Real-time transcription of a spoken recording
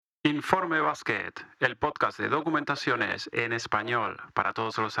Informe Básquet, el podcast de documentaciones en español para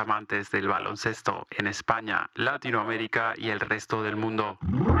todos los amantes del baloncesto en España, Latinoamérica y el resto del mundo.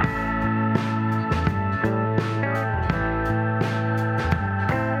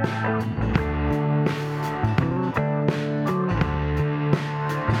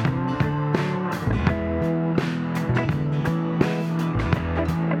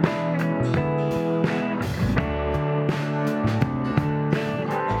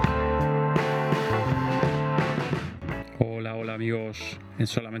 Hola amigos, en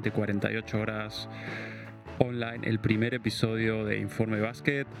solamente 48 horas online el primer episodio de Informe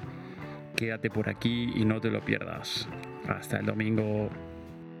Básquet. Quédate por aquí y no te lo pierdas. Hasta el domingo.